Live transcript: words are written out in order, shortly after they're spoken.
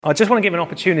I just want to give an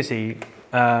opportunity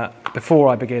before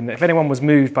I begin. If anyone was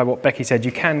moved by what Becky said,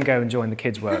 you can go and join the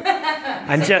kids' work,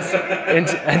 and just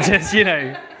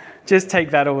take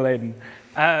that all in.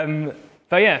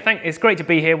 But yeah, it's great to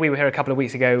be here. We were here a couple of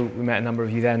weeks ago. We met a number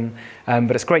of you then,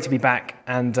 but it's great to be back.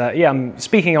 And I'm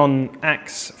speaking on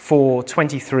Acts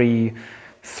 4:23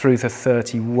 through to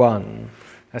 31.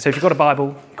 So if you've got a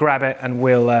Bible, grab it, and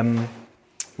we'll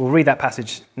read that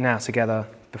passage now together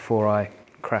before I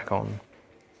crack on.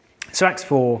 So Acts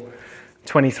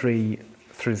 4:23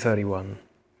 through 31.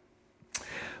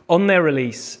 On their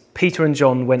release, Peter and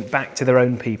John went back to their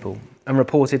own people and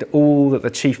reported all that the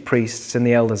chief priests and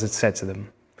the elders had said to them.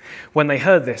 When they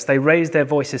heard this, they raised their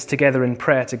voices together in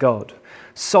prayer to God.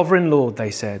 "Sovereign Lord,"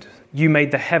 they said, "you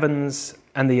made the heavens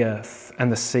and the earth and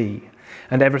the sea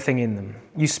and everything in them.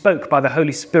 You spoke by the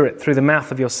Holy Spirit through the mouth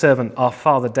of your servant, our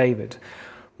father David.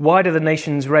 Why do the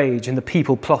nations rage and the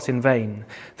people plot in vain?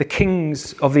 The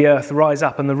kings of the earth rise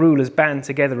up and the rulers band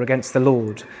together against the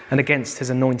Lord and against his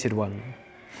anointed one.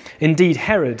 Indeed,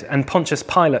 Herod and Pontius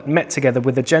Pilate met together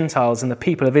with the Gentiles and the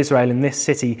people of Israel in this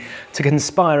city to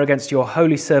conspire against your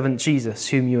holy servant Jesus,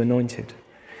 whom you anointed.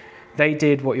 They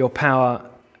did what your power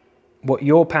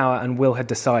and will had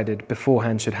decided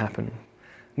beforehand should happen.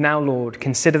 Now, Lord,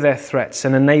 consider their threats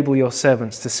and enable your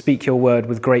servants to speak your word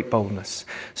with great boldness.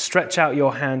 Stretch out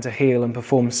your hand to heal and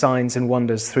perform signs and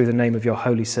wonders through the name of your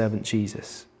holy servant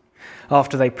Jesus."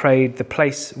 After they prayed, the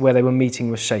place where they were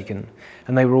meeting was shaken,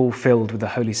 and they were all filled with the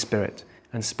Holy Spirit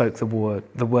and spoke the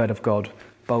word of God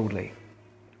boldly.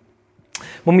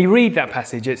 When we read that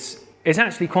passage, it's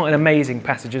actually quite an amazing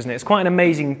passage, isn't it? It's quite an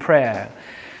amazing prayer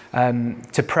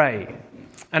to pray.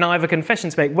 And I have a confession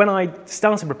to make. When I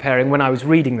started preparing, when I was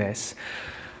reading this,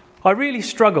 I really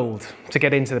struggled to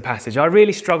get into the passage. I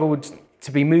really struggled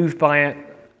to be moved by it.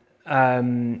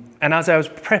 And as I was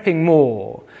prepping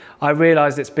more, I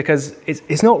realised it's because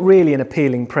it's not really an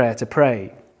appealing prayer to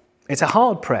pray. It's a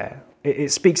hard prayer.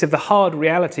 It speaks of the hard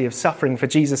reality of suffering for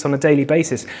Jesus on a daily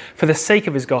basis for the sake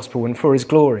of his gospel and for his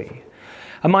glory.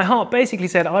 And my heart basically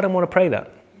said, I don't want to pray that.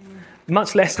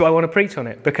 Much less do I want to preach on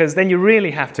it, because then you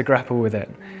really have to grapple with it.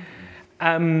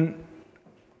 But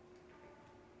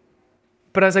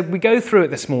as we go through it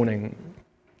this morning,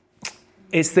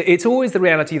 it's always the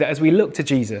reality that as we look to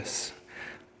Jesus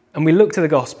and we look to the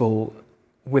gospel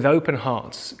with open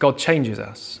hearts, God changes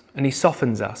us and he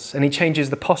softens us and he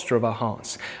changes the posture of our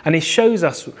hearts. And he shows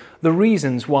us the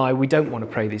reasons why we don't want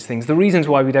to pray these things, the reasons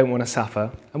why we don't want to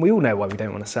suffer. And we all know why we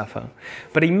don't want to suffer.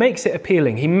 But he makes it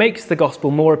appealing. He makes the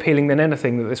gospel more appealing than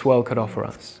anything that this world could offer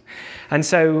us. And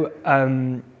so,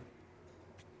 I'm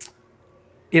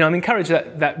encouraged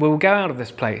that we'll go out of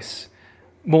this place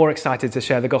more excited to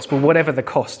share the gospel, whatever the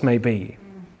cost may be.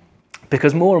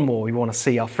 Because more and more we want to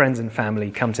see our friends and family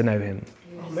come to know him.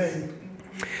 Amen.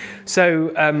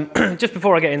 So, just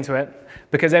before I get into it,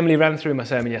 because Emily ran through my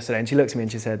sermon yesterday and she looked at me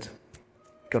and she said,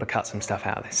 "Got to cut some stuff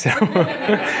out of this." So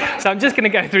I'm just going to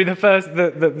go through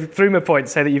through my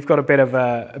points so that you've got a bit of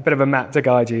a map to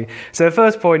guide you. So the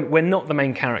first point, we're not the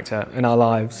main character in our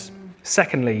lives.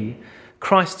 Secondly,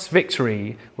 Christ's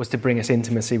victory was to bring us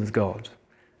intimacy with God.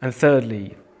 And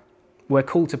thirdly, we're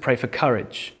called to pray for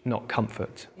courage, not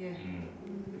comfort. Yeah.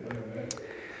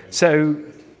 So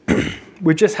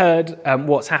we've just heard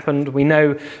what's happened. We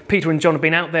know Peter and John have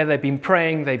been out there, they've been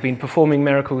praying, they've been performing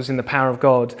miracles in the power of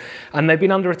God, and they've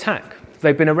been under attack.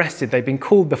 They've been arrested, they've been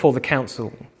called before the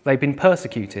council, they've been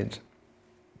persecuted.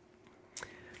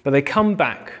 But they come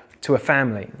back to a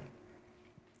family.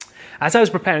 As I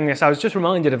was preparing this, I was just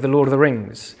reminded of The Lord of the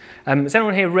Rings. Has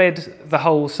anyone here read the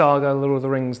whole saga, Lord of the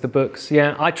Rings, the books?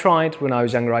 Yeah, I tried when I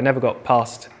was younger. I never got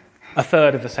past a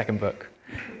third of the second book.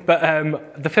 But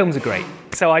the films are great.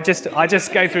 So I just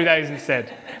go through those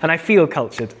instead. And I feel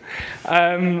cultured.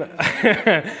 But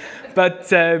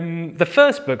the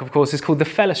first book, of course, is called The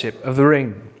Fellowship of the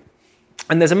Ring.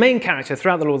 And there's a main character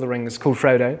throughout The Lord of the Rings called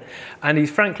Frodo. And he's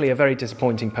frankly a very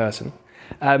disappointing person.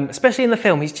 Especially in the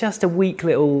film, he's just a weak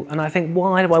little, and I think,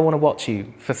 why do I want to watch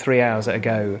you for 3 hours at a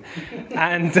go?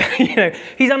 And,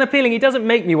 he's unappealing. He doesn't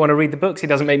make me want to read the books. He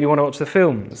doesn't make me want to watch the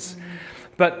films.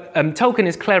 But Tolkien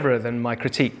is cleverer than my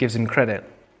critique gives him credit.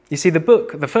 You see,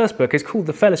 the first book is called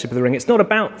The Fellowship of the Ring. It's not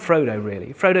about Frodo,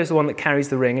 really. Frodo's the one that carries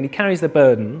the ring, and he carries the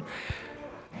burden.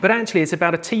 But actually, it's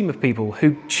about a team of people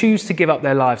who choose to give up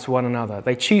their lives to one another.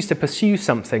 They choose to pursue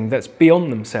something that's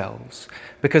beyond themselves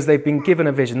because they've been given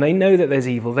a vision. They know that there's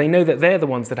evil. They know that they're the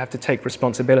ones that have to take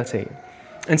responsibility.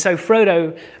 And so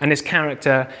Frodo and his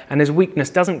character and his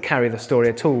weakness doesn't carry the story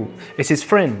at all. It's his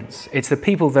friends. It's the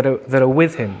people that are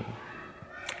with him.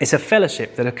 It's a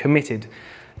fellowship that are committed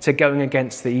to going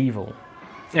against the evil.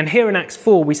 And here in Acts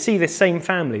 4, we see this same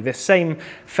family, this same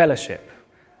fellowship,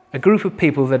 a group of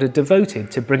people that are devoted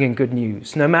to bringing good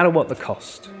news, no matter what the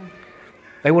cost.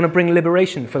 They want to bring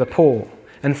liberation for the poor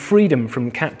and freedom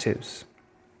from captives.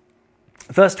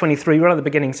 Verse 23, right at the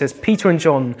beginning, says, Peter and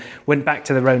John went back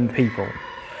to their own people.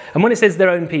 And when it says their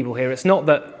own people here, it's not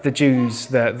that the Jews,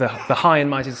 the high and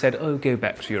mighty said, oh, go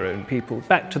back to your own people,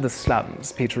 back to the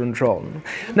slums, Peter and John.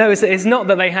 No, it's not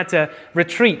that they had to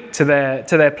retreat to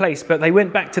their place, but they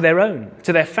went back to their own,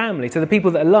 to their family, to the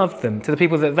people that loved them, to the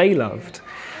people that they loved.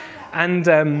 And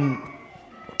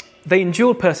they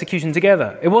endured persecution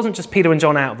together. It wasn't just Peter and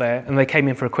John out there and they came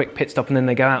in for a quick pit stop and then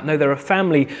they go out. No, they're a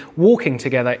family walking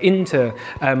together into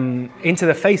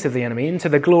the face of the enemy, into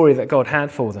the glory that God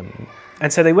had for them.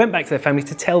 And so they went back to their family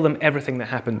to tell them everything that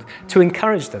happened, to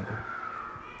encourage them,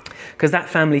 because that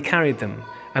family carried them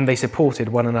and they supported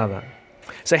one another.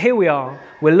 So here we are,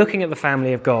 we're looking at the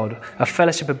family of God, a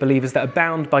fellowship of believers that are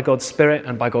bound by God's Spirit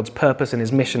and by God's purpose and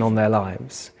his mission on their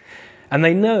lives. And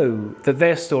they know that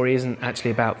their story isn't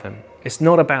actually about them. It's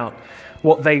not about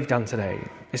what they've done today.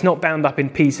 It's not bound up in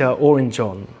Peter or in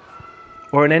John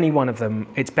or in any one of them.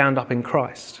 It's bound up in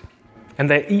Christ. And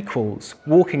they're equals,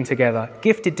 walking together,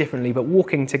 gifted differently, but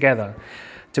walking together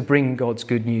to bring God's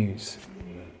good news.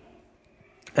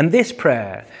 And this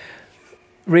prayer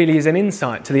really is an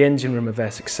insight to the engine room of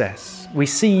their success. We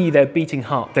see their beating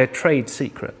heart, their trade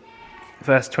secret.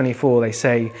 Verse 24,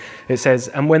 it says,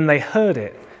 and when they heard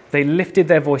it, they lifted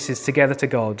their voices together to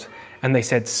God, and they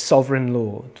said, Sovereign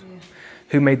Lord,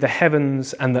 who made the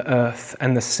heavens and the earth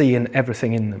and the sea and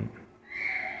everything in them.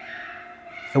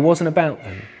 It wasn't about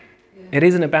them. It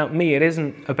isn't about me. It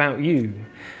isn't about you.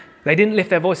 They didn't lift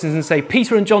their voices and say,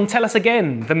 Peter and John, tell us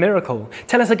again the miracle.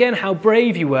 Tell us again how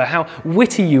brave you were, how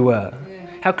witty you were,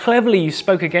 how cleverly you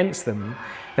spoke against them.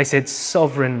 They said,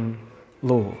 Sovereign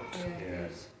Lord.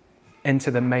 Yes.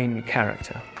 Enter the main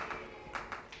character.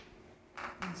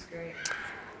 That's great.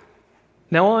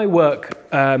 Now, I work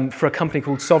for a company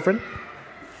called Sovereign.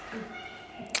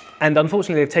 And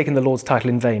unfortunately, they've taken the Lord's title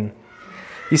in vain.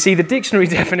 You see, the dictionary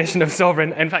definition of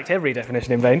sovereign, in fact, every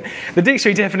definition in vain, the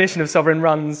dictionary definition of sovereign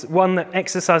runs one that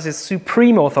exercises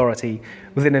supreme authority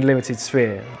within a limited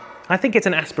sphere. I think it's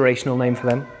an aspirational name for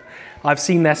them. I've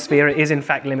seen their sphere, it is in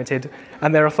fact limited,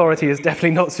 and their authority is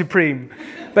definitely not supreme.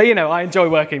 But, I enjoy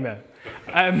working there.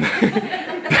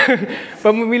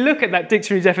 But when we look at that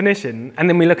dictionary definition, and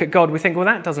then we look at God, we think, well,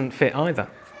 that doesn't fit either.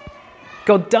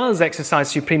 God does exercise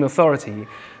supreme authority,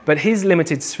 but his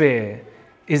limited sphere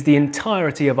is the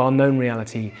entirety of our known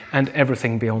reality and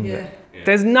everything beyond it. Yeah.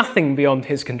 There's nothing beyond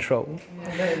his control.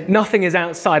 Yeah. Nothing is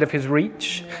outside of his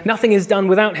reach. Yeah. Nothing is done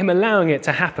without him allowing it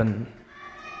to happen.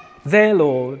 Their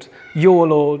Lord, your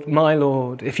Lord, my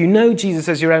Lord, if you know Jesus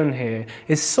as your own here,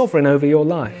 is sovereign over your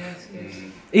life. Yes.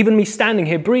 Even me standing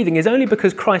here breathing is only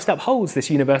because Christ upholds this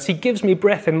universe. He gives me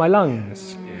breath in my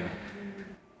lungs. Yeah.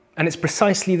 And it's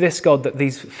precisely this God that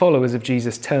these followers of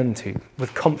Jesus turn to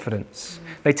with confidence.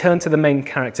 They turn to the main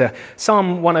character.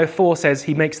 Psalm 104 says,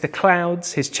 he makes the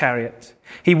clouds his chariot.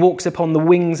 He walks upon the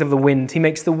wings of the wind. He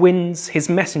makes the winds his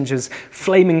messengers,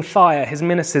 flaming fire his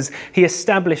ministers. He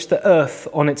established the earth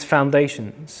on its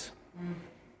foundations.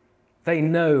 They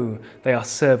know they are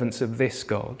servants of this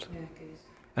God.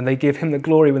 And they give him the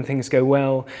glory when things go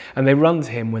well, and they run to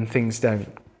him when things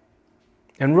don't.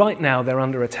 And right now they're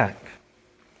under attack.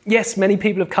 Yes, many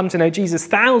people have come to know Jesus,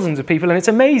 thousands of people, and it's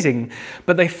amazing,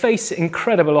 but they face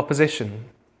incredible opposition.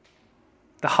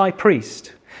 The high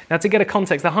priest. Now, to get a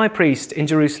context, the high priest in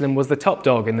Jerusalem was the top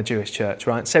dog in the Jewish church,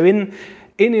 right? So in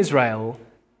Israel,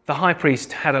 the high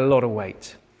priest had a lot of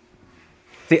weight.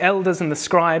 The elders and the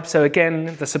scribes, so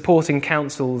again, the supporting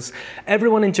councils,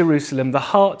 everyone in Jerusalem, the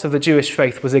heart of the Jewish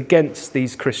faith was against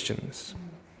these Christians.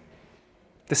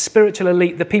 The spiritual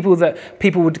elite, the people that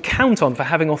people would count on for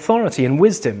having authority and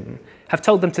wisdom, have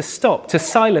told them to stop, to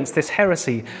silence this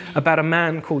heresy about a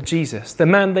man called Jesus, the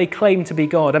man they claim to be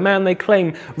God, a man they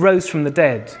claim rose from the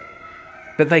dead,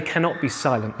 that they cannot be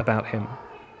silent about him.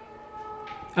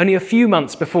 Only a few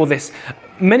months before this,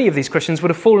 many of these Christians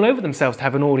would have fallen over themselves to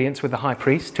have an audience with the high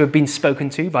priest, to have been spoken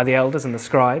to by the elders and the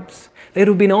scribes. They would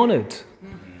have been honoured.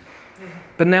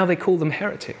 But now they call them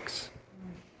heretics.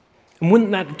 And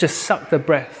wouldn't that just suck the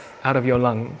breath out of your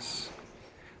lungs?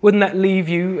 Wouldn't that leave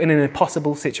you in an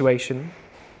impossible situation?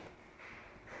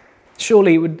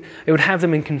 Surely it would have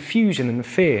them in confusion and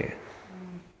fear.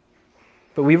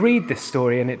 But we read this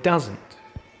story and it doesn't.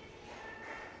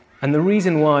 And the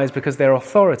reason why is because their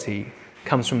authority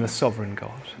comes from the sovereign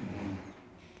God.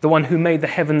 The one who made the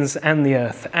heavens and the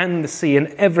earth and the sea and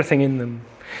everything in them.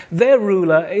 Their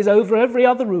ruler is over every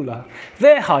other ruler.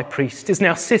 Their high priest is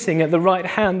now sitting at the right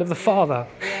hand of the Father.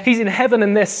 He's in heaven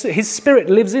and his spirit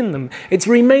lives in them. It's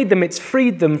remade them, it's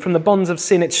freed them from the bonds of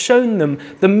sin. It's shown them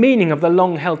the meaning of the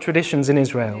long-held traditions in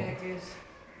Israel.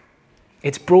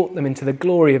 It's brought them into the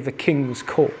glory of the king's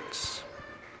courts.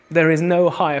 There is no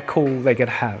higher call they could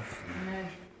have.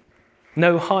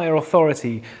 No higher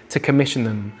authority to commission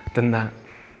them than that.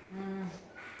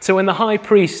 So when the high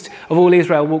priest of all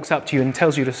Israel walks up to you and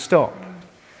tells you to stop,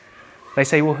 they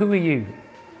say, well, who are you?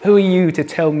 Who are you to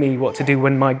tell me what to do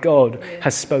when my God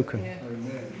has spoken? Yeah.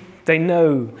 They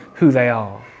know who they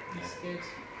are.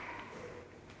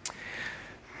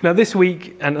 Now this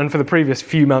week, and for the previous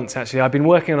few months actually, I've been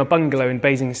working on a bungalow in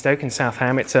Basingstoke in South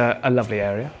Ham. It's a lovely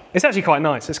area. It's actually quite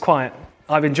nice. It's quiet.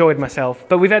 I've enjoyed myself,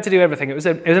 but we've had to do everything. It was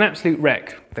an absolute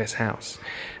wreck, this house.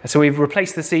 So we've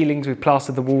replaced the ceilings, we've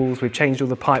plastered the walls, we've changed all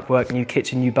the pipework, new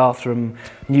kitchen, new bathroom,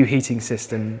 new heating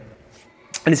system.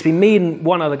 And it's been me and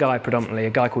one other guy predominantly, a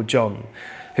guy called John,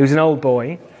 who's an old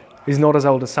boy. He's not as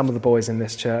old as some of the boys in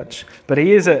this church, but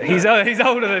he's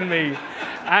older than me.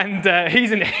 And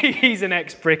he's an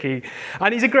ex-brickie.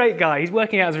 And he's a great guy. He's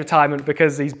working out his retirement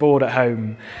because he's bored at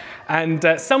home. And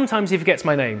sometimes he forgets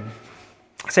my name.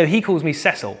 So he calls me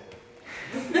Cecil.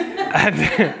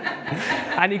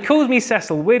 And he calls me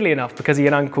Cecil, weirdly enough, because he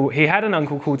had an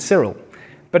uncle called Cyril.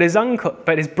 But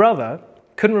his brother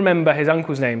couldn't remember his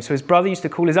uncle's name, so his brother used to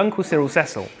call his uncle Cyril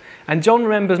Cecil. And John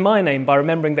remembers my name by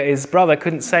remembering that his brother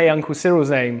couldn't say Uncle Cyril's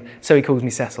name, so he calls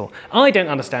me Cecil. I don't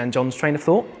understand John's train of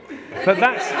thought, but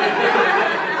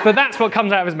that's what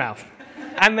comes out of his mouth.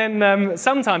 And then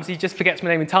sometimes he just forgets my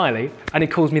name entirely, and he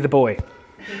calls me the boy.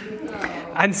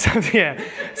 And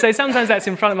so sometimes that's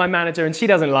in front of my manager, and she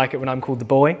doesn't like it when I'm called the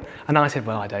boy. And I said,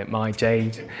 well, I don't mind,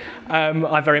 Jade.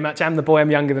 I very much am the boy.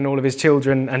 I'm younger than all of his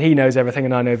children, and he knows everything,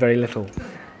 and I know very little.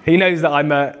 He knows that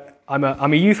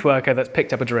I'm a youth worker that's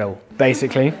picked up a drill,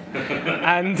 basically.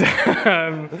 And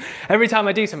every time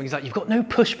I do something, he's like, you've got no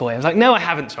push, boy. I was like, no, I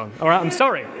haven't, John. All right, I'm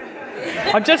sorry.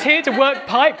 I'm just here to work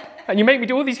pipe, and you make me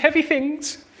do all these heavy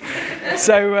things.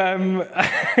 So I'm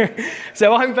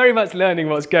very much learning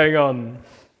what's going on.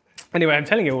 Anyway, I'm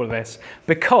telling you all of this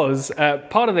because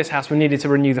part of this house we needed to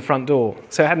renew the front door.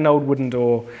 So it had an old wooden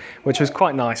door, which was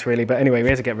quite nice, really. But anyway, we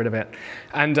had to get rid of it.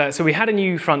 And so we had a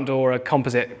new front door, a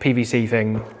composite PVC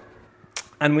thing,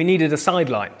 and we needed a side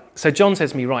light. So John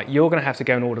says to me, right, you're going to have to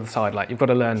go and order the side light. You've got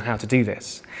to learn how to do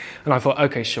this. And I thought,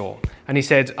 okay, sure. And he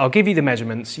said, I'll give you the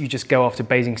measurements. You just go off to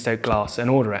Basingstoke Glass and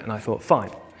order it. And I thought,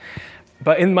 fine.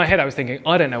 But in my head, I was thinking,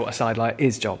 I don't know what a side light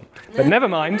is, John. But never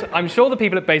mind, I'm sure the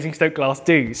people at Basingstoke Glass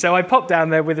do. So I popped down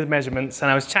there with the measurements,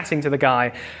 and I was chatting to the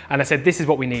guy, and I said, this is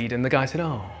what we need. And the guy said,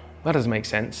 oh, that doesn't make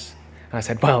sense. And I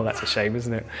said, well, that's a shame,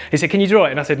 isn't it? He said, can you draw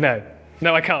it? And I said, no,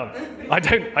 I can't. I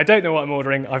don't know what I'm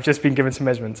ordering. I've just been given some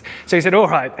measurements. So he said, all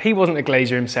right. He wasn't a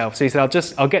glazier himself. So he said,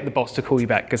 I'll get the boss to call you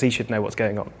back because he should know what's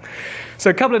going on. So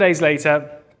a couple of days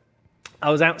later, I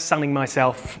was out sunning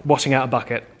myself, washing out a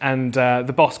bucket, and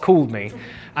the boss called me,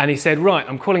 and he said, right,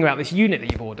 I'm calling about this unit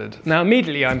that you've ordered. Now,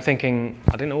 immediately I'm thinking,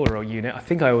 I didn't order a unit, I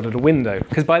think I ordered a window,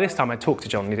 because by this time I talked to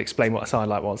John, and he'd explained what a side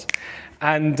light was.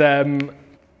 And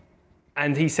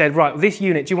he said, right, this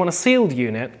unit, do you want a sealed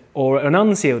unit or an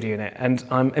unsealed unit? And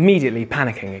I'm immediately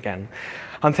panicking again.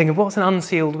 I'm thinking, what's an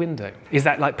unsealed window? Is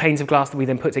that like panes of glass that we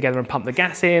then put together and pump the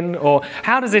gas in? Or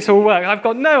how does this all work? I've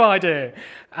got no idea.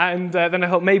 And then I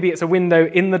thought maybe it's a window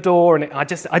in the door, and I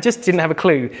just didn't have a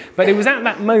clue. But it was at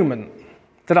that moment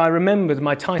that I remembered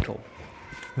my title,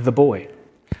 The Boy.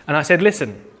 And I said,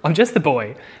 listen, I'm just the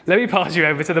boy. Let me pass you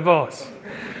over to the boss.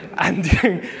 And,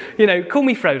 call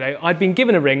me Frodo. I'd been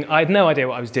given a ring. I had no idea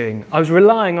what I was doing. I was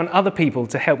relying on other people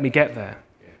to help me get there.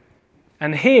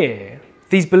 And here,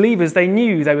 these believers, they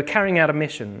knew they were carrying out a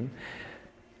mission,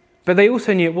 but they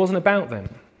also knew it wasn't about them.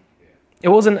 It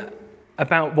wasn't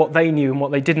about what they knew and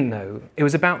what they didn't know. It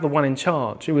was about the one in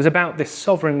charge. It was about this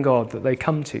sovereign God that they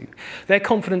come to. Their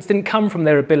confidence didn't come from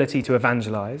their ability to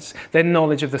evangelize, their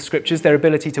knowledge of the scriptures, their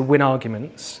ability to win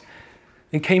arguments.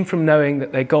 It came from knowing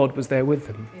that their God was there with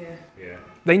them. Yeah.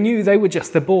 They knew they were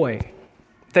just the boy.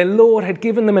 Their Lord had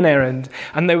given them an errand,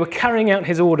 and they were carrying out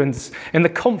his orders in the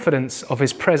confidence of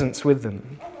his presence with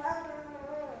them.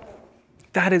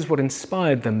 That is what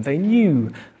inspired them. They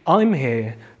knew, I'm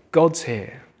here, God's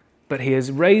here, but he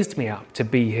has raised me up to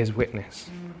be his witness.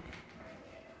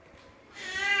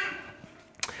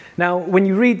 Now, when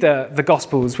you read the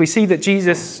Gospels, we see that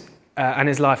Jesus and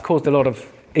his life caused a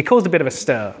bit of a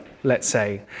stir, let's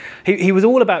say. He was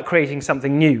all about creating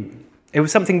something new. It was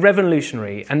something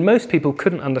revolutionary, and most people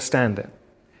couldn't understand it.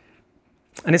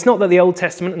 And it's not that the Old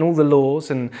Testament and all the laws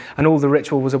and all the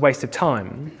ritual was a waste of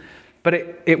time, But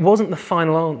it wasn't the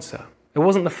final answer. It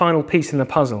wasn't the final piece in the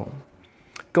puzzle.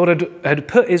 God had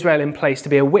put Israel in place to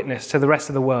be a witness to the rest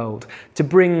of the world, to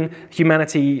bring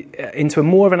humanity into a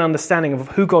more of an understanding of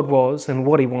who God was and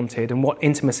what he wanted and what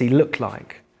intimacy looked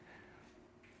like.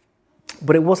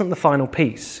 But it wasn't the final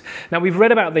piece. Now, we've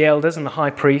read about the elders and the high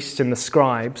priests and the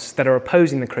scribes that are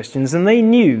opposing the Christians, and they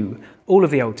knew all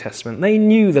of the Old Testament. They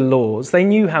knew the laws. They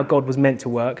knew how God was meant to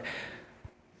work.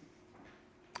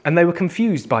 And they were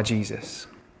confused by Jesus.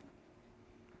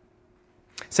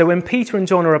 So when Peter and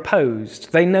John are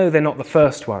opposed, they know they're not the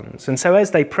first ones. And so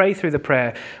as they pray through the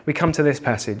prayer, we come to this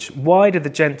passage. Why did the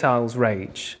Gentiles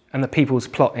rage and the peoples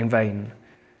plot in vain?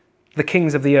 The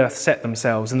kings of the earth set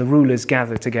themselves and the rulers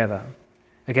gather together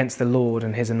against the Lord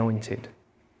and his anointed.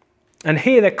 And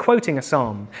here they're quoting a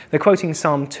psalm. They're quoting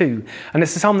Psalm 2. And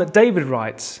it's a psalm that David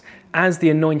writes as the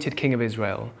anointed king of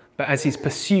Israel, but as he's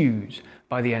pursued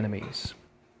by the enemies.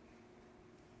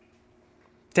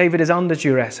 David is under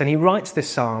duress and he writes this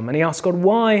psalm and he asks God,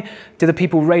 why do the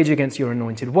people rage against your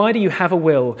anointed? Why do you have a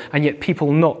will and yet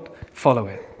people not follow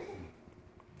it?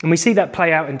 And we see that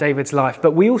play out in David's life,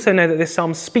 but we also know that this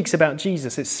psalm speaks about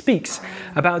Jesus. It speaks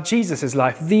about Jesus'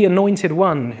 life, the anointed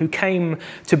one who came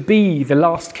to be the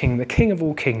last king, the king of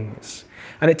all kings.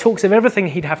 And it talks of everything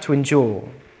he'd have to endure.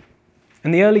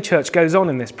 And the early church goes on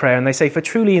in this prayer and they say, for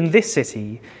truly in this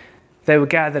city they were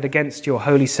gathered against your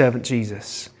holy servant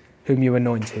Jesus, whom you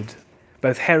anointed,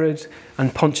 both Herod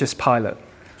and Pontius Pilate,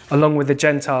 along with the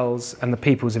Gentiles and the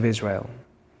peoples of Israel.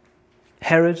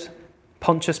 Herod,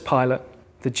 Pontius Pilate,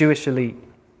 the Jewish elite,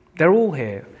 they're all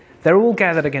here. They're all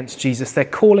gathered against Jesus. They're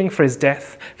calling for his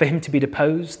death, for him to be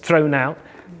deposed, thrown out,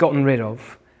 gotten rid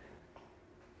of.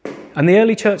 And the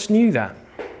early church knew that.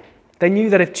 They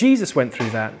knew that if Jesus went through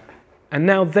that, and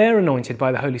now they're anointed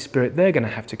by the Holy Spirit, they're going to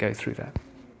have to go through that.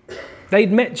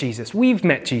 They'd met Jesus. We've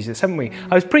met Jesus, haven't we?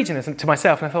 I was preaching this to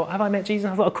myself and I thought, have I met Jesus?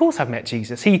 And I thought, of course I've met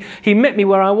Jesus. He met me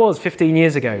where I was 15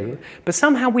 years ago. But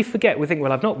somehow we forget. We think,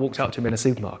 well, I've not walked up to him in a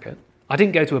supermarket. I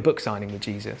didn't go to a book signing with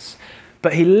Jesus.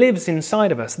 But he lives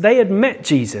inside of us. They had met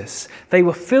Jesus. They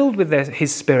were filled with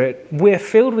his Spirit. We're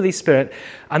filled with his Spirit.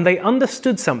 And they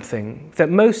understood something that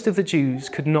most of the Jews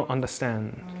could not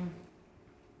understand.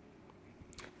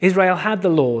 Israel had the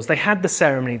laws, they had the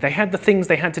ceremony, they had the things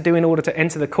they had to do in order to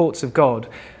enter the courts of God,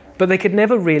 but they could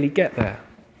never really get there.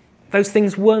 Those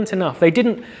things weren't enough. They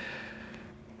didn't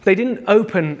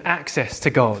open access to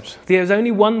God. There was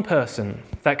only one person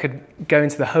that could go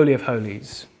into the Holy of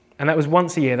Holies, and that was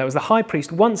once a year. That was the high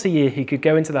priest. Once a year he could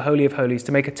go into the Holy of Holies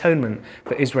to make atonement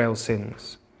for Israel's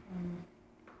sins.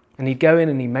 And he'd go in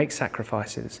and he'd make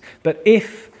sacrifices. But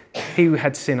if he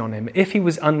had sin on him, if he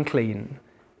was unclean,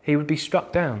 he would be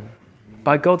struck down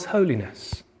by God's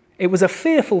holiness. It was a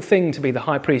fearful thing to be the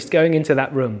high priest going into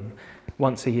that room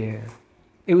once a year.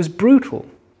 It was brutal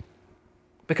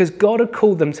because God had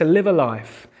called them to live a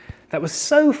life that was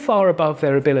so far above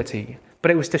their ability,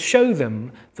 but it was to show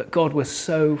them that God was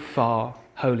so far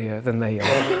holier than they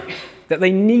are, that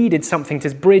they needed something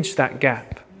to bridge that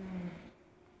gap.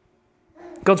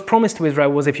 God's promise to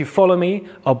Israel was, if you follow me,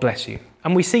 I'll bless you.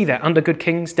 And we see that under good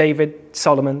kings, David,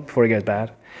 Solomon, before he goes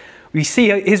bad. We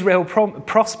see Israel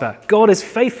prosper. God is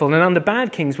faithful. And under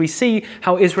bad kings, we see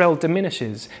how Israel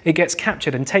diminishes. It gets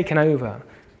captured and taken over.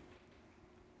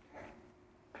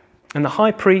 And the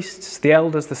high priests, the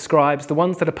elders, the scribes, the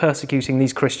ones that are persecuting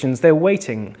these Christians, they're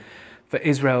waiting for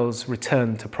Israel's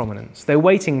return to prominence. They're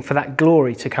waiting for that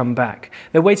glory to come back.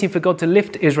 They're waiting for God to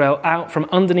lift Israel out from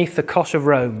underneath the cosh of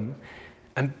Rome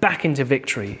and back into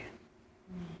victory.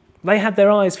 They had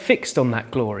their eyes fixed on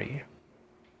that glory,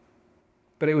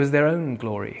 but it was their own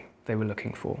glory they were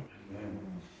looking for.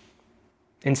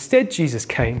 Instead, Jesus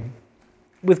came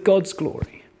with God's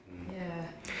glory.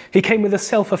 He came with a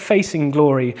self-effacing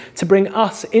glory to bring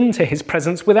us into his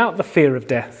presence without the fear of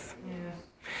death,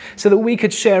 so that we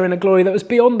could share in a glory that was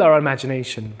beyond our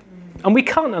imagination. And we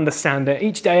can't understand it.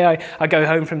 Each day I go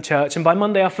home from church, and by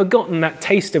Monday I've forgotten that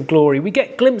taste of glory. We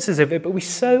get glimpses of it, but we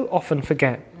so often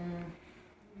forget.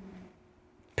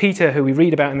 Peter, who we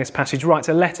read about in this passage, writes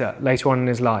a letter later on in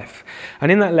his life.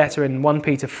 And in that letter, in 1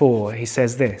 Peter 4, he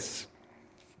says this: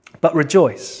 "But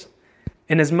rejoice,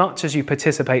 inasmuch as you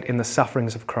participate in the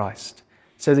sufferings of Christ,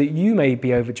 so that you may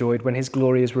be overjoyed when his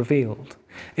glory is revealed.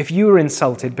 If you are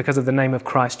insulted because of the name of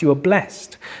Christ, you are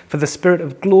blessed, for the Spirit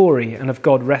of glory and of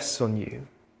God rests on you."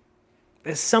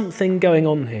 There's something going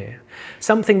on here,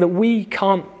 something that we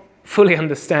can't fully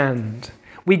understand.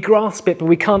 We grasp it, but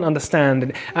we can't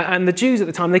understand. And the Jews at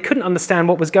the time, they couldn't understand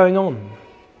what was going on.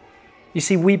 You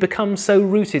see, we become so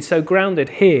rooted, so grounded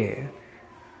here,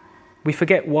 we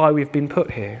forget why we've been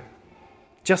put here.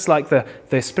 Just like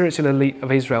the spiritual elite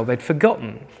of Israel, they'd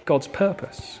forgotten God's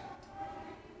purpose.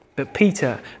 But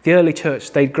Peter, the early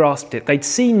church, they'd grasped it. They'd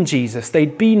seen Jesus.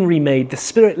 They'd been remade. The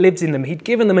Spirit lives in them. He'd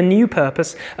given them a new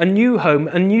purpose, a new home,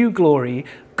 a new glory,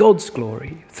 God's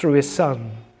glory through his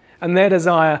Son. And their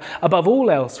desire, above all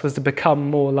else, was to become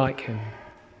more like him.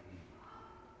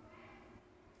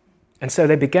 And so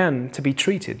they began to be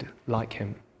treated like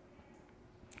him.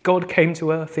 God came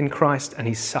to earth in Christ and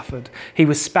he suffered. He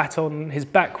was spat on. His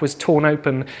back was torn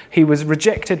open. He was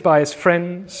rejected by his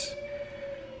friends.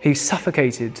 He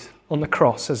suffocated on the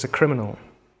cross as a criminal.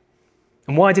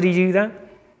 And why did he do that?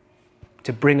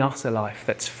 To bring us a life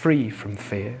that's free from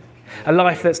fear. A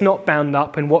life that's not bound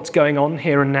up in what's going on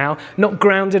here and now, not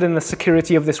grounded in the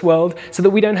security of this world, so that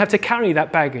we don't have to carry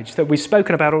that baggage that we've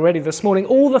spoken about already this morning,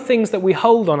 all the things that we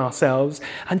hold on ourselves.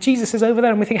 And Jesus is over there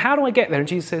and we think, how do I get there? And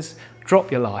Jesus says,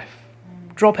 drop your life.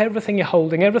 Drop everything you're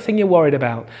holding, everything you're worried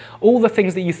about, all the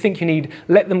things that you think you need,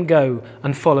 let them go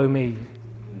and follow me.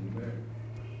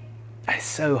 It's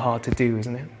so hard to do,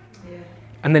 isn't it? Yeah.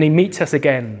 And then he meets us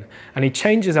again and he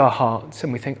changes our hearts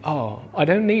and we think, oh, I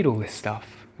don't need all this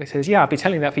stuff. He says, yeah, I've been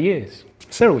telling you that for years.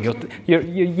 Cyril,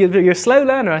 you're a slow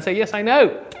learner. I say, yes, I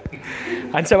know.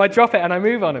 And so I drop it and I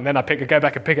move on and then I go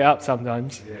back and pick it up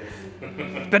sometimes.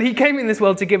 Yes. But he came in this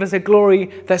world to give us a glory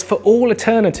that's for all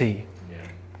eternity.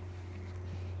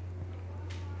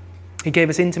 He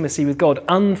gave us intimacy with God,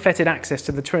 unfettered access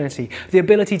to the Trinity, the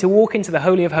ability to walk into the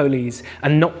Holy of Holies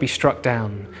and not be struck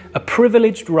down, a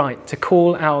privileged right to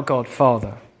call our God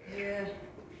Father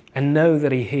and know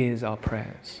that he hears our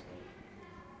prayers.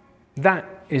 That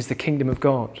is the kingdom of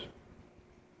God.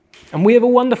 And we have a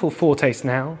wonderful foretaste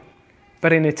now,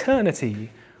 but in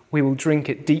eternity we will drink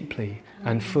it deeply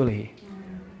and fully.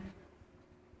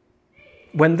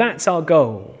 When that's our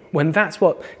goal, when that's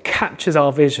what captures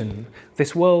our vision,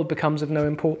 this world becomes of no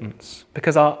importance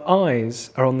because our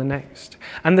eyes are on the next.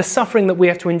 And the suffering that we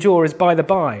have to endure is by the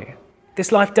by.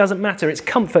 This life doesn't matter. Its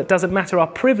comfort doesn't matter. Our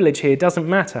privilege here doesn't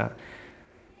matter.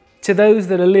 To those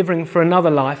that are living for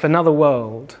another life, another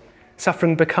world,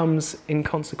 suffering becomes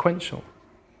inconsequential.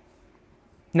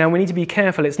 Now, we need to be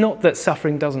careful. It's not that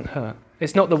suffering doesn't hurt.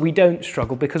 It's not that we don't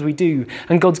struggle, because we do.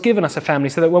 And God's given us a family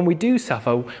so that when we do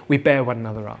suffer, we bear one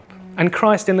another up. And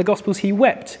Christ in the Gospels, he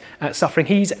wept at suffering.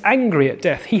 He's angry at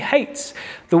death. He hates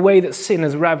the way that sin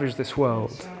has ravaged this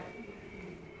world.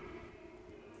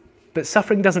 But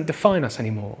suffering doesn't define us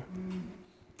anymore.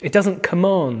 It doesn't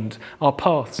command our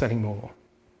paths anymore.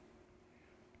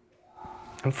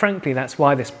 And frankly, that's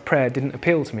why this prayer didn't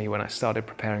appeal to me when I started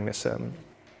preparing this sermon.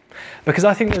 Because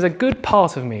I think there's a good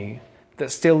part of me that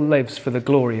still lives for the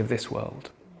glory of this world.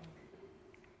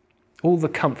 All the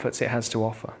comforts it has to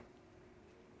offer.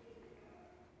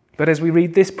 But as we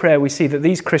read this prayer, we see that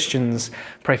these Christians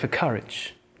pray for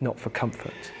courage, not for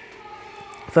comfort.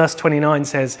 Verse 29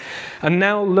 says, "And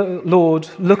now, Lord,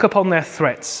 look upon their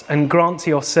threats and grant to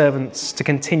your servants to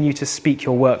continue to speak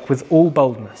your work with all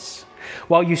boldness,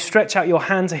 while you stretch out your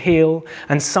hand to heal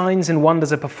and signs and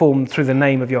wonders are performed through the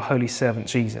name of your holy servant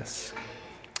Jesus."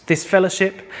 This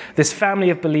fellowship, this family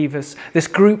of believers, this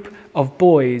group of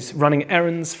boys running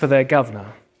errands for their governor,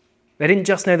 they didn't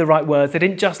just know the right words, they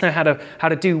didn't just know how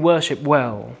to do worship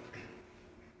well.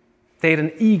 They had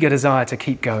an eager desire to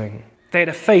keep going. They had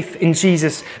a faith in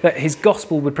Jesus that his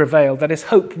gospel would prevail, that his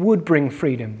hope would bring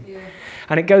freedom. Yeah.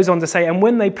 And it goes on to say, and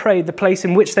when they prayed, the place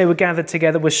in which they were gathered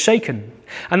together was shaken,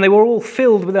 and they were all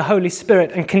filled with the Holy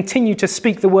Spirit and continued to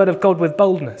speak the word of God with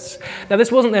boldness. Now,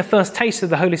 this wasn't their first taste of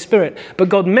the Holy Spirit, but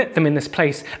God met them in this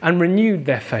place and renewed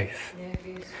their faith.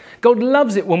 God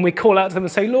loves it when we call out to them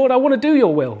and say, Lord, I want to do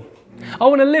your will. I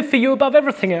want to live for you above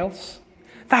everything else.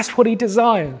 That's what he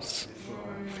desires.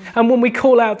 And when we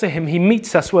call out to him, he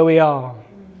meets us where we are.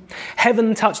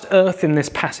 Heaven touched earth in this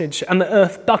passage, and the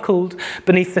earth buckled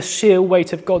beneath the sheer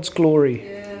weight of God's glory.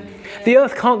 The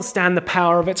earth can't stand the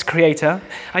power of its creator,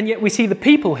 and yet we see the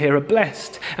people here are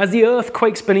blessed. As the earth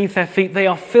quakes beneath their feet, they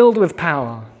are filled with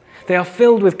power. They are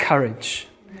filled with courage,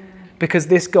 because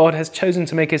this God has chosen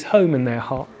to make his home in their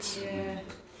hearts.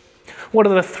 What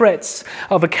are the threats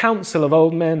of a council of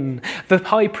old men? The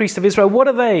high priest of Israel, what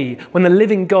are they when the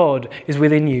living God is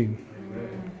within you?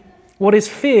 What is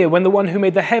fear when the one who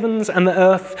made the heavens and the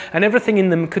earth and everything in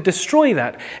them could destroy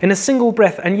that in a single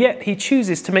breath, and yet he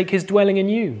chooses to make his dwelling in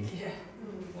you?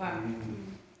 Wow.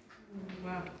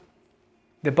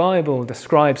 The Bible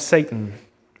describes Satan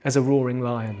as a roaring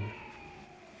lion.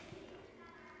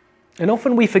 And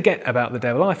often we forget about the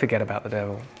devil. I forget about the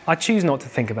devil. I choose not to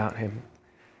think about him.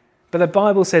 But the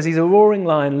Bible says he's a roaring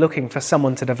lion looking for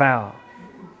someone to devour.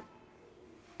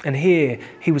 And here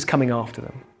he was coming after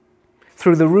them.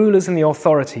 Through the rulers and the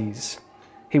authorities,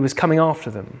 He was coming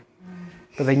after them,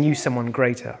 but they knew someone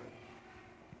greater.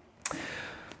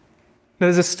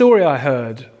 There's a story I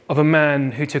heard of a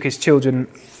man who took his children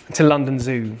to London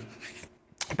Zoo.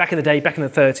 Back in the day, back in the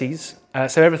 30s,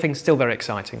 so everything's still very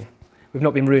exciting. We've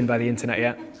not been ruined by the internet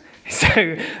yet.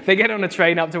 So they get on a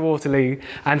train up to Waterloo,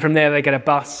 and from there they get a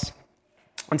bus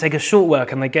and take a short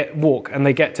walk, and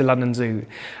they get to London Zoo.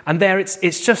 And there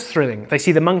it's just thrilling. They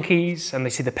see the monkeys, and they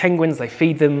see the penguins, they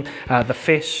feed them, the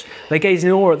fish. They gaze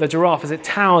in awe at the giraffe as it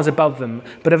towers above them,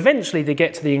 but eventually they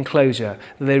get to the enclosure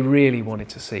that they really wanted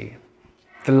to see,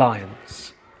 the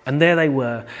lions. And there they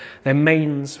were. Their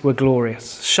manes were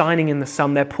glorious, shining in the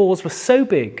sun. Their paws were so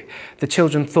big, the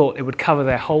children thought it would cover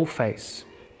their whole face.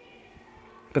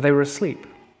 But they were asleep,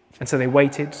 and so they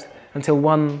waited until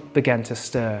one began to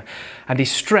stir. And he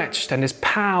stretched, and his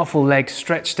powerful legs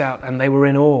stretched out, and they were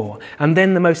in awe. And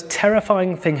then the most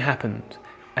terrifying thing happened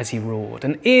as he roared,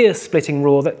 an ear-splitting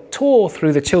roar that tore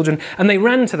through the children, and they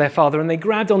ran to their father, and they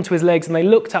grabbed onto his legs, and they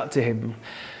looked up to him.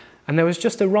 And there was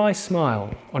just a wry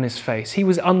smile on his face. He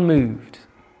was unmoved.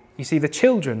 You see, the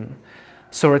children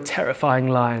saw a terrifying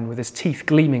lion with his teeth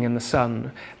gleaming in the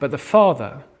sun, but the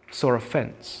father saw a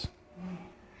fence.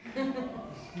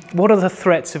 What are the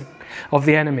threats of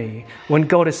the enemy when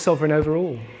God is sovereign over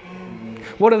all?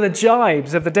 What are the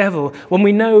jibes of the devil when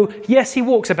we know, yes, he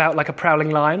walks about like a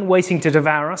prowling lion, waiting to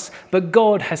devour us, but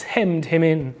God has hemmed him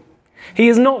in. He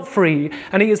is not free,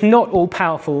 and he is not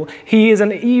all-powerful. He is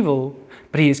an evil,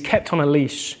 but he is kept on a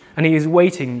leash, and he is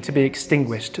waiting to be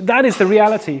extinguished. That is the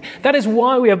reality. That is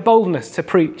why we have boldness to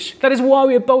preach. That is why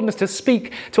we have boldness to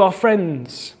speak to our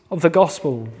friends of the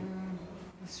gospel.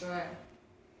 That's right.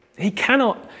 He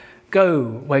cannot go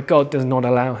where God does not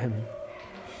allow him.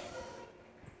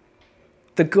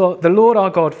 The Lord our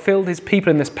God filled his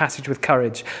people in this passage with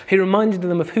courage. He reminded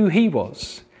them of who he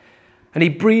was, and he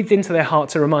breathed into their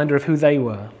hearts a reminder of who they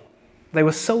were. They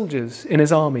were soldiers in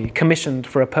his army, commissioned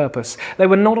for a purpose. They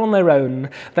were not on their own.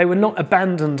 They were not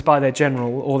abandoned by their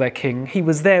general or their king. He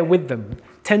was there with them,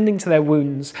 tending to their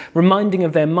wounds, reminding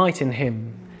of their might in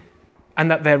him, and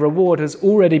that their reward has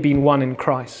already been won in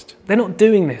Christ. They're not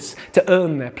doing this to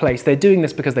earn their place. They're doing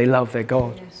this because they love their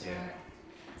God. Yes, right.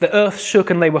 The earth shook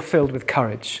and they were filled with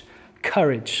courage.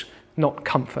 Courage, not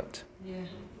comfort. Yeah.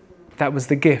 That was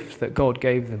the gift that God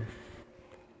gave them.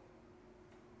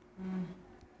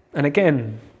 And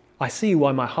again, I see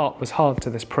why my heart was hard to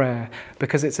this prayer,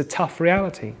 because it's a tough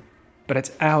reality, but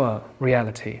it's our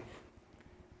reality.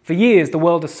 For years, the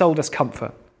world has sold us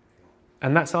comfort,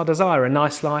 and that's our desire, a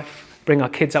nice life, bring our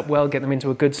kids up well, get them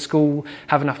into a good school,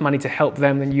 have enough money to help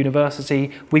them in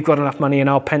university. We've got enough money in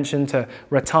our pension to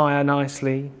retire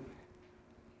nicely.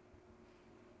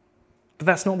 But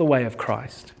that's not the way of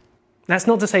Christ. That's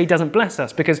not to say he doesn't bless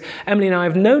us, because Emily and I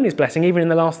have known his blessing even in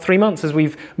the last 3 months as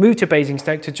we've moved to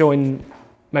Basingstoke to join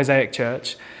Mosaic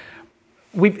Church.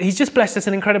 He's just blessed us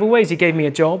in incredible ways. He gave me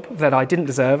a job that I didn't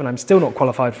deserve and I'm still not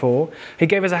qualified for. He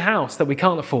gave us a house that we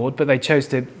can't afford, but they chose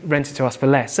to rent it to us for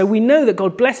less. So we know that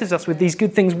God blesses us with these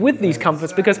good things, with these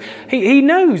comforts, because he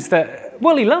knows that,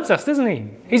 well, he loves us, doesn't he?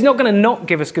 He's not going to not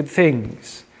give us good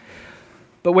things.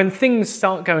 But when things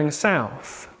start going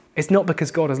south, it's not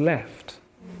because God has left.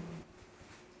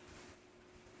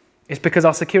 It's because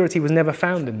our security was never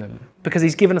found in them, because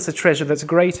he's given us a treasure that's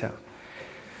greater.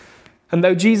 And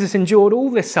though Jesus endured all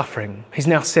this suffering, he's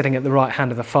now sitting at the right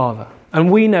hand of the Father. And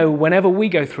we know whenever we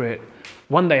go through it,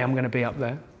 one day I'm going to be up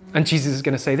there. And Jesus is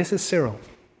going to say, this is Cyril.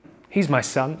 He's my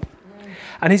son.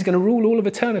 And he's going to rule all of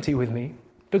eternity with me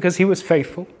because he was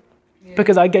faithful. Yeah.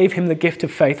 Because I gave him the gift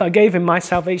of faith. I gave him my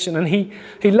salvation, and he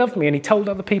loved me and he told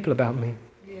other people about me.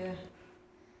 Yeah.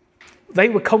 They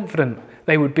were confident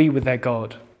they would be with their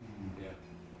God. Yeah.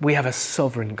 We have a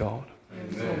sovereign God.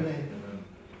 Amen.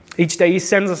 Each day he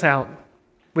sends us out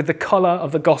with the collar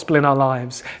of the gospel in our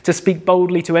lives to speak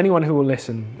boldly to anyone who will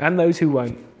listen and those who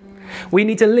won't. We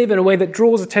need to live in a way that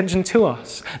draws attention to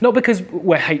us, not because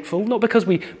we're hateful, not because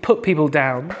we put people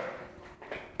down,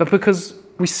 but because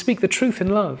we speak the truth in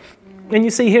love. And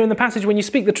you see here in the passage, when you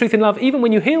speak the truth in love, even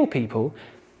when you heal people,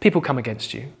 people come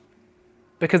against you.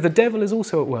 Because the devil is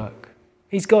also at work.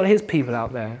 He's got his people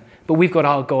out there, but we've got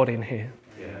our God in here.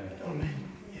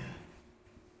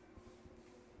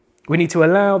 We need to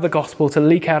allow the gospel to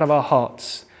leak out of our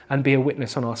hearts and be a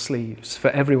witness on our sleeves for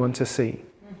everyone to see.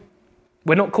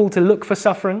 We're not called to look for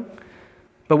suffering,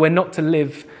 but we're not to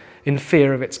live in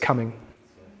fear of its coming.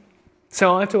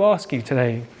 So I have to ask you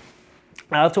today,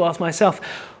 I have to ask myself,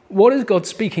 what is God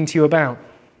speaking to you about?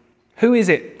 Who is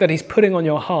it that he's putting on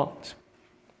your heart?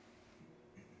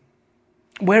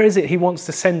 Where is it he wants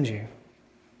to send you?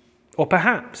 Or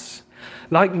perhaps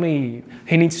Like me,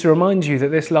 he needs to remind you that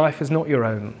this life is not your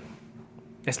own.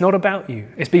 It's not about you.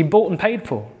 It's been bought and paid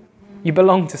for. You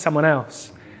belong to someone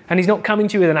else. And he's not coming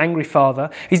to you with an angry father.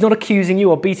 He's not accusing you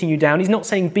or beating you down. He's not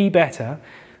saying be better.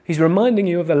 He's reminding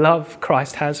you of the love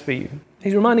Christ has for you.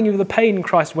 He's reminding you of the pain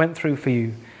Christ went through for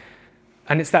you.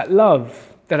 And it's that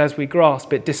love that as we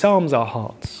grasp, it disarms our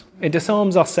hearts. It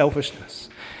disarms our selfishness.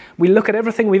 We look at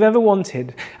everything we've ever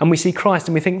wanted and we see Christ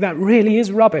and we think that really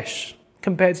is rubbish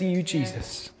compared to you,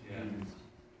 Jesus.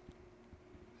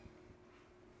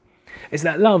 It's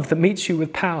that love that meets you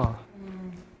with power.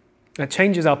 That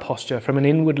changes our posture from an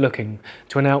inward looking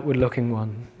to an outward looking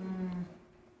one.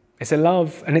 It's a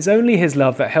love, and it's only his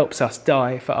love that helps us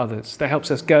die for others, that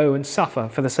helps us go and suffer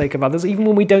for the sake of others. Even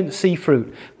when we don't see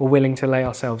fruit, we're willing to lay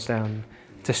ourselves down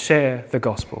to share the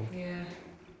gospel. Yeah.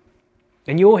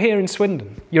 And you're here in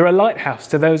Swindon. You're a lighthouse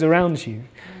to those around you.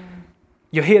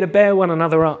 You're here to bear one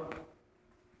another up.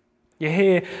 You're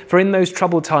here for in those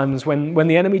troubled times when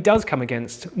the enemy does come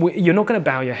against, you're not going to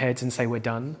bow your heads and say we're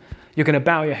done. You're going to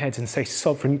bow your heads and say,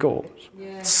 Sovereign God,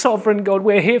 Sovereign God,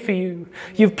 we're here for you.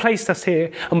 You've placed us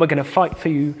here and we're going to fight for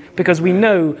you because we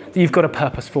know that you've got a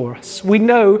purpose for us. We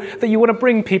know that you want to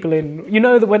bring people in. You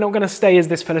know that we're not going to stay as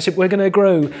this fellowship. We're going to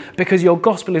grow because your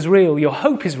gospel is real. Your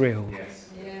hope is real. Yes.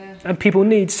 Yeah. And people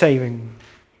need saving.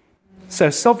 So,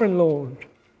 Sovereign Lord,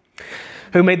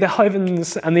 who made the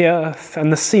heavens and the earth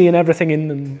and the sea and everything in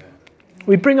them,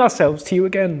 we bring ourselves to you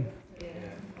again. Yeah.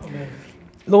 Amen.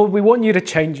 Lord, we want you to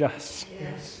change us.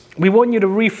 Yes. We want you to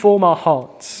reform our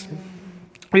hearts.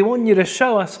 We want you to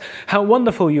show us how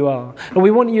wonderful you are. And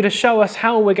we want you to show us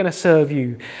how we're going to serve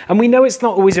you. And we know it's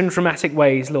not always in dramatic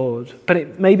ways, Lord,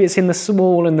 but maybe it's in the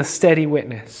small and the steady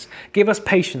witness. Give us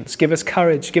patience, give us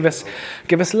courage, give us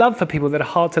love for people that are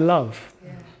hard to love.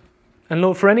 Yeah. And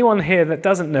Lord, for anyone here that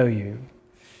doesn't know you,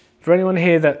 for anyone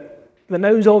here that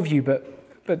knows of you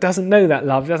but doesn't know that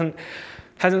love,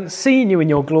 hasn't seen you in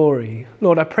your glory,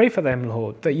 Lord, I pray for them,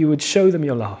 Lord, that you would show them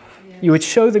your love. Yes. You would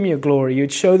show them your glory. You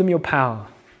would show them your power.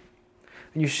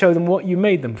 And you show them what you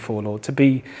made them for, Lord, to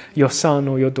be your son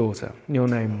or your daughter. In your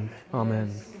name,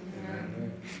 amen.